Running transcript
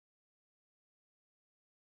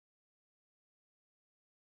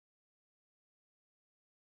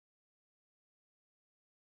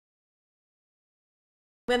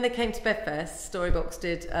When they came to Bedfest, Storybox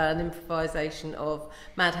did an improvisation of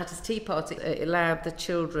Mad Hatter's Tea Party. It allowed the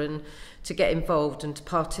children to get involved and to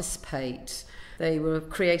participate. They were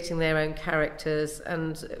creating their own characters,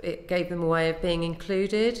 and it gave them a way of being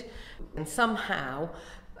included. And somehow,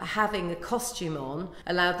 having a costume on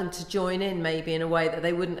allowed them to join in maybe in a way that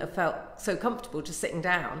they wouldn't have felt so comfortable just sitting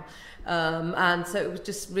down. And so it was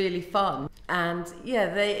just really fun. And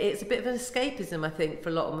yeah, it's a bit of an escapism, I think, for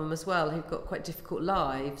a lot of them as well, who've got quite difficult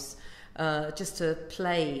lives, just to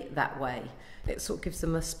play that way. It sort of gives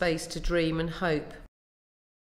them a space to dream and hope.